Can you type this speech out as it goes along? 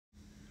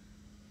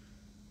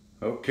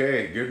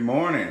Okay, good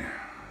morning.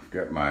 I've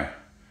got my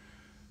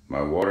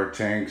water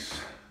tanks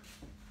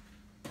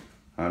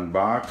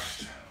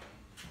unboxed.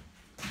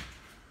 I'm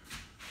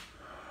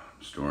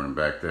storing them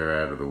back there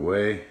out of the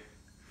way.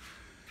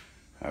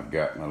 I've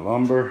got my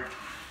lumber.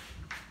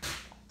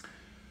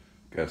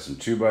 Got some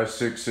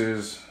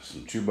 2x6s,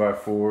 some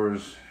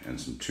 2x4s,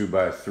 and some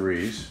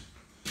 2x3s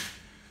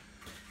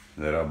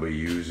that I'll be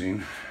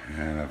using.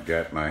 And I've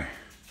got my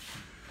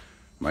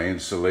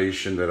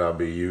insulation that I'll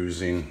be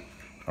using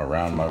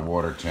around my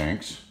water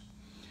tanks.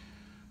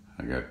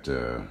 I got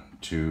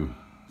two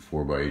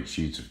 4x8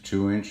 sheets of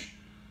 2-inch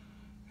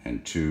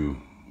and two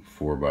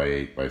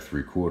 4x8 by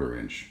 3/4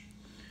 inch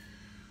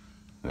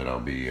that I'll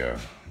be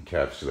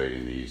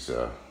encapsulating these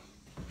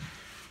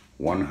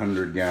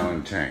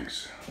 100-gallon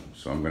tanks.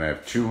 So I'm gonna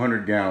have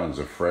 200 gallons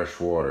of fresh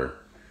water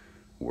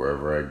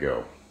wherever I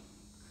go.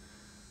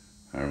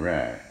 All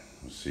right,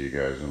 we'll see you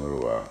guys in a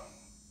little while.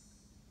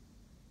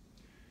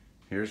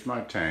 Here's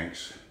my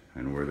tanks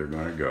and where they're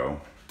gonna go.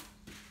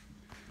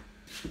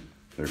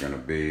 They're gonna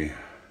be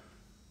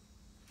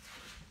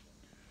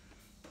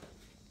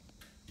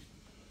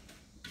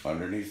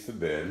underneath the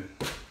bed.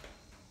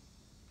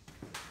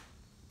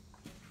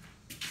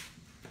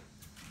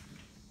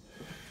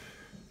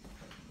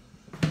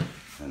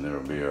 And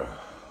there'll be a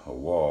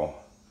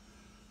wall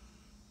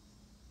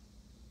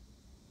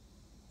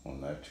on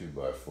that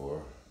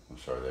 2x4,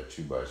 that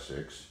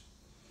 2x6.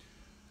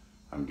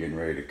 I'm getting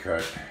ready to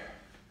cut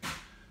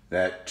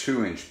that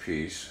 2-inch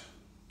piece,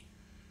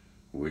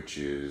 which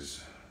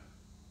is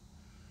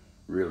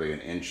really 1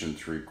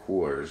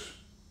 3/4 inches.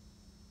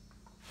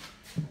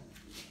 I'm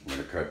going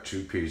to cut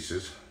two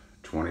pieces,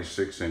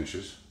 26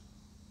 inches.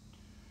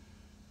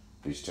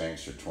 These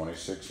tanks are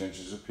 26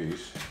 inches a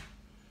piece.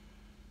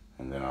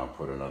 And then I'll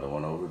put another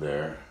one over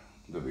there.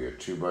 There'll be a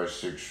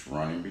 2x6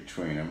 running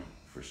between them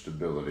for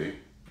stability.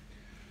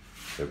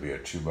 There'll be a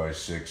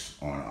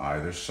 2x6 on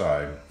either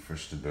side for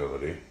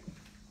stability.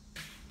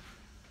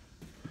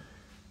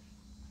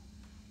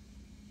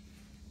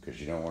 Because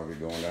you don't want to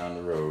be going down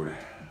the road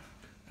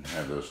and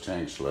have those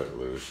tanks let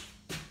loose.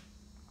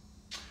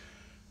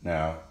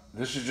 Now,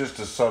 this is just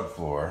a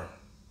subfloor,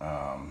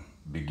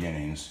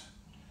 beginnings.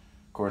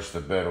 Of course,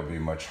 the bed will be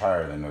much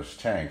higher than those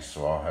tanks,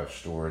 so I'll have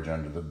storage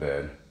under the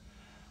bed.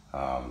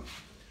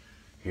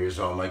 Here's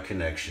all my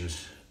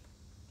connections.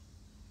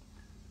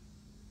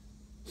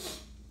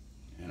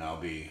 And I'll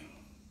be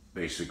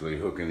basically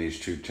hooking these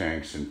two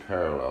tanks in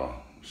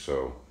parallel,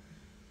 so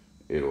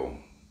it'll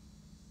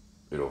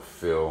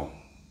fill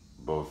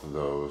both of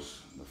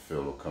those. The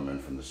fill will come in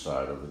from the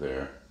side over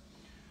there.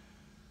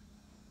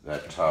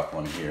 That top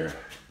one here,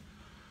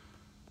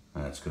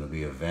 that's going to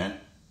be a vent,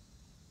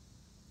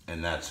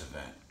 and that's a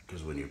vent.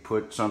 Because when you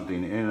put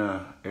something in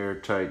an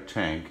airtight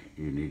tank,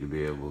 you need to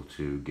be able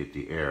to get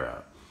the air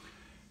out.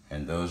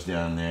 And those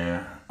down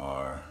there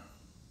are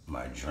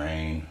my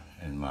drain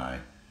and my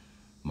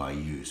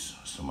use.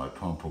 So my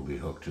pump will be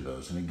hooked to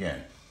those. And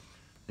again,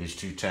 these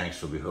two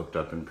tanks will be hooked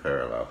up in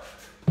parallel.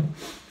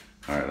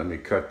 All right, let me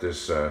cut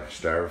this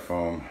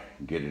styrofoam,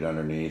 get it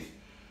underneath,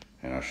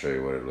 and I'll show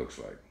you what it looks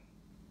like.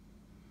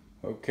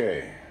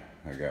 Okay,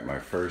 I got my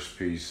first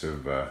piece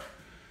of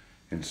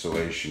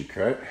insulation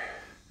cut.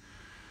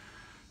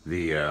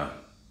 The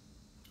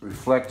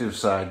reflective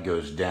side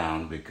goes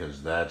down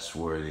because that's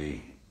where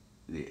the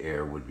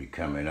air would be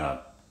coming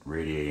up,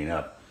 radiating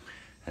up,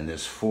 and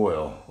this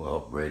foil will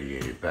help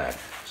radiate it back.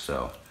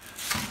 So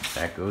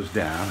that goes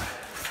down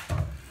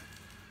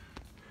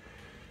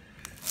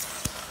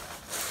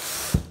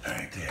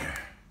right there.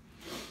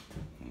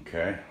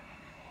 Okay,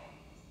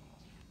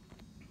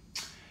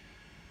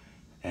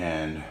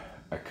 and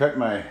I cut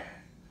my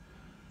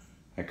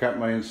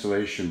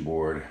insulation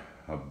board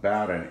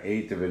about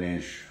 1/8 of an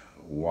inch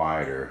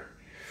wider,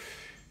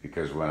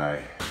 because when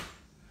I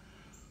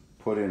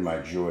put in my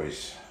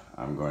joists,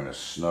 I'm going to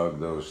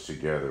snug those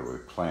together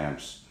with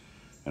clamps,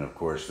 and of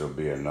course there'll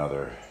be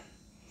another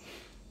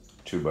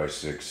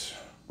 2x6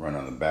 run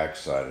on the back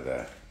side of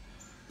that.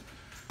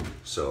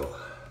 So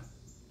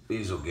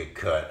these will get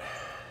cut.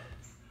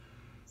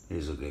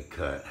 These will get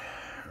cut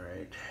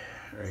right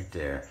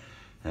there,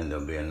 and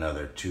there'll be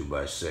another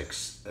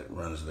 2x6 that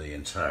runs the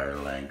entire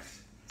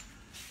length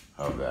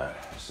of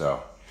that.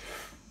 So,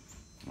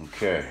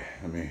 okay,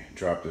 let me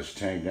drop this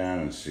tank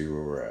down and see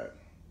where we're at.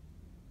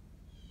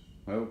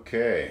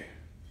 Okay,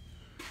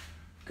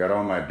 got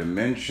all my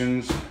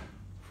dimensions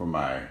for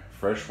my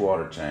fresh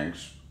water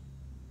tanks,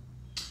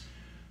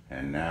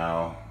 and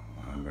now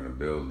I'm going to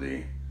build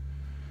the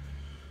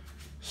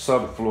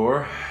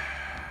subfloor.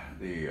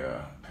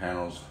 The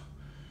panels,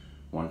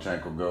 one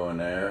tank will go in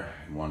there,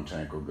 and one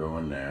tank will go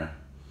in there,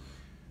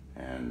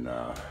 and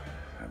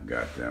I've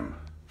got them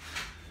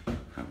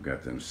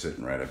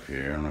sitting right up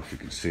here. I don't know if you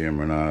can see them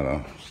or not.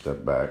 I'll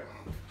step back.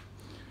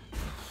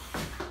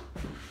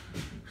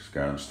 Just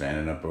got them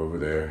standing up over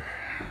there.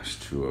 There's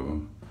two of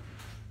them.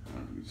 I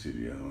don't know if you can see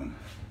the other one.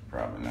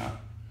 Probably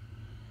not.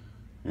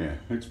 Yeah,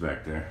 it's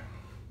back there.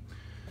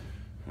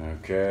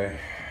 Okay,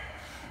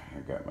 I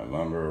got my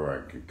lumber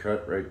where I can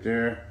cut right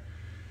there.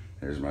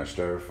 Here's my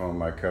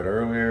styrofoam I cut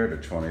earlier to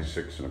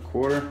 26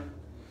 1/4.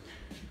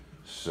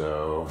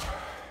 So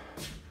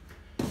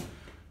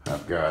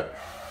I've got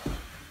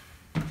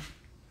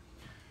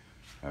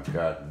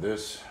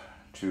this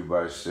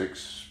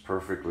 2x6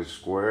 perfectly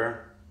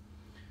square.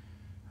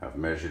 I've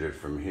measured it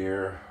from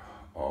here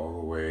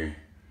all the way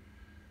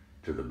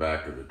to the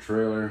back of the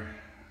trailer,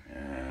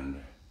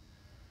 and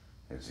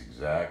it's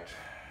exact.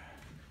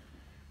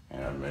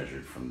 And I've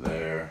measured from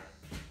there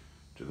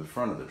to the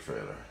front of the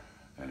trailer,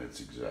 and it's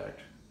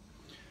exact.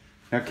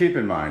 Now keep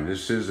in mind,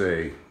 this is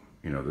a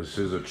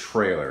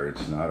trailer.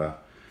 It's not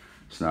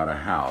a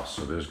house.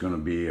 So there's going to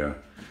be an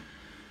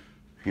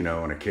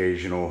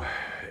occasional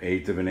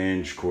 1/8 of an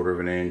inch, 1/4 of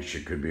an inch.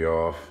 It could be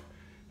off.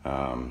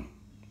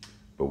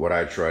 But what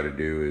I try to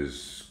do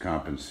is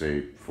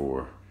compensate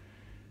for,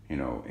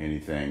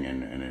 anything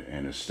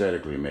and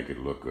aesthetically make it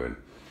look good.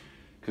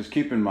 Because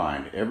keep in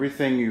mind,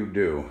 everything you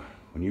do,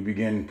 when you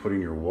begin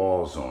putting your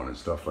walls on and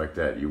stuff like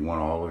that, you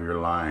want all of your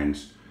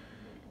lines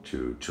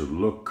to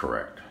look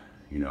correct.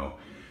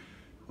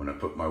 When I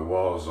put my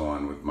walls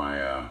on with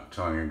my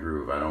tongue and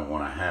groove, I don't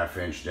want a 1/2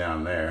 inch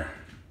down there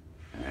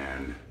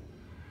and,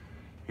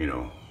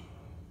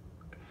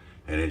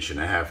 1.5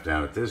 inches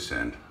down at this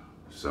end.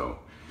 So,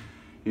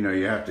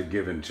 you have to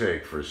give and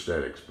take for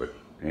aesthetics. But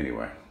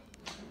anyway,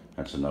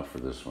 that's enough for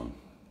this one.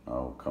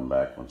 I'll come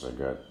back once I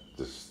got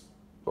this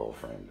all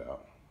framed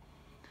out.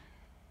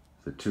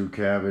 The 2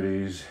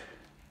 cavities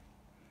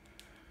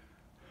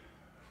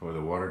for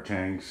the water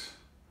tanks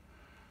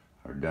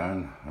are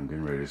done. I'm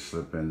getting ready to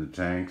slip in the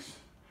tanks,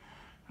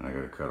 and I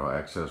got to cut all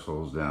access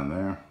holes down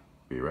there.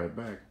 Be right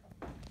back.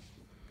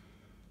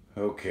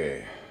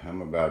 Okay,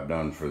 I'm about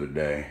done for the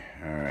day.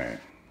 All right,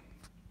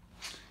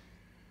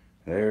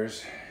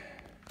 there's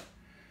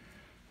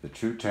the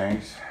 2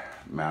 tanks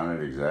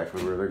mounted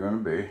exactly where they're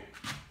going to be.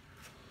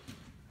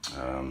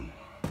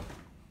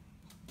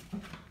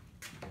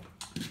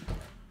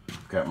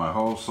 Got my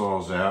hole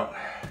saws out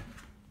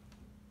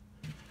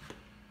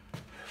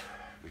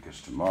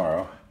because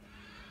tomorrow,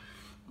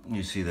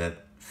 you see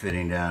that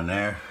fitting down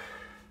there?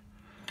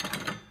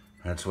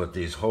 That's what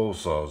these hole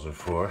saws are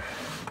for.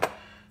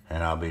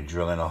 And I'll be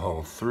drilling a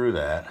hole through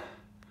that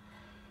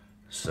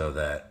so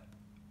that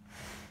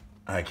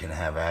I can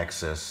have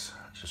access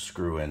to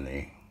screw in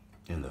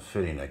the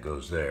fitting that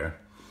goes there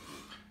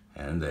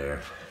and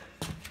there.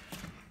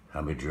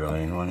 I'll be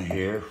drilling one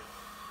here.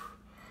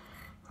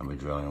 I'll be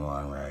drilling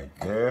one right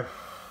there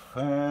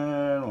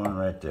and one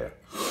right there.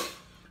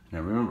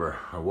 Now remember,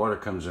 our water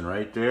comes in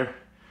right there.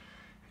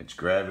 It's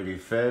gravity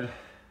fed,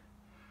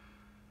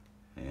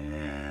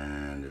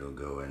 and it'll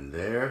go in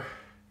there.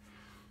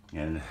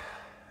 And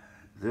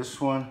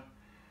this one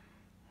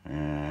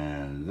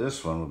and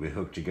this one will be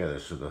hooked together.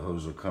 So the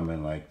hose will come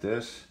in like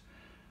this,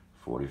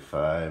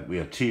 45. We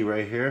have T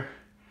right here,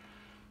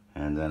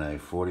 and then a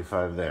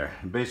 45 there.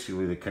 And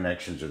basically the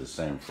connections are the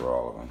same for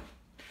all of them.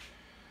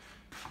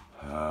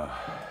 I've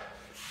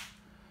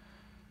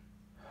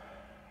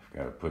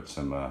got to put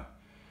some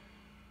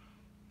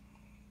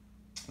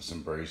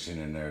bracing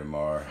in there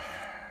tomorrow.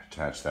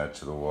 Attach that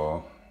to the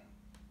wall.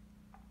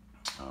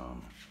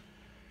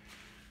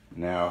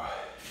 Now,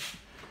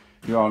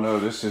 you all know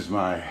this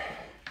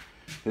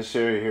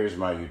area here is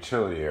my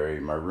utility area,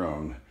 my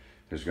room.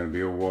 There's going to be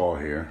a wall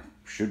here.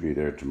 Should be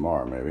there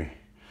tomorrow, maybe.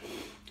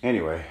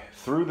 Anyway,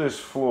 through this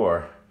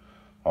floor,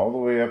 all the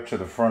way up to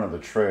the front of the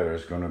trailer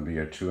is going to be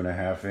a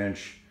 2.5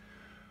 inch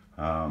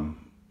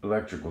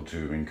electrical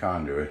tubing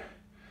conduit,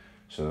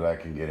 so that I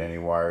can get any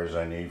wires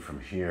I need from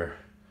here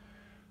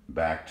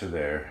back to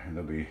there. And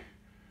there'll be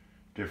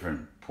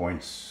different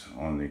points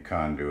on the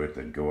conduit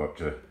that go up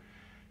to,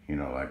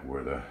 like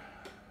where the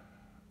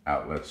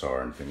outlets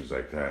are and things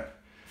like that.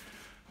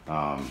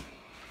 I'll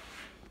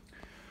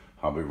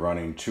be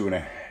running 2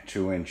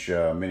 inch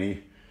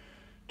mini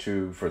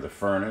tube for the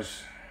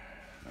furnace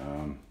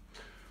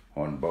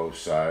on both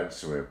sides,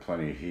 so we have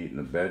plenty of heat in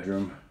the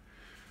bedroom.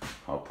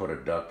 I'll put a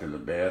duct in the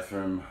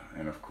bathroom,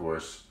 and of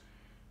course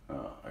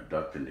a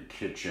duct in the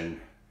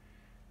kitchen.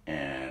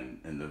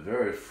 And in the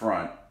very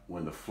front,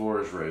 when the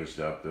floor is raised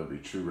up, there'll be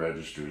 2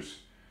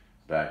 registers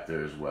back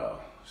there as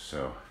well.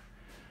 So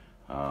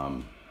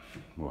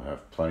we'll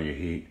have plenty of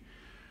heat.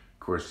 Of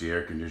course, the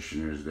air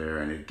conditioner is there,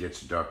 and it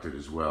gets ducted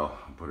as well.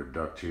 I'll put a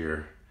duct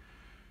here,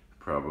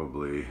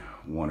 probably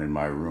one in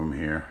my room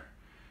here,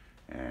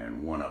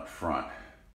 and one up front.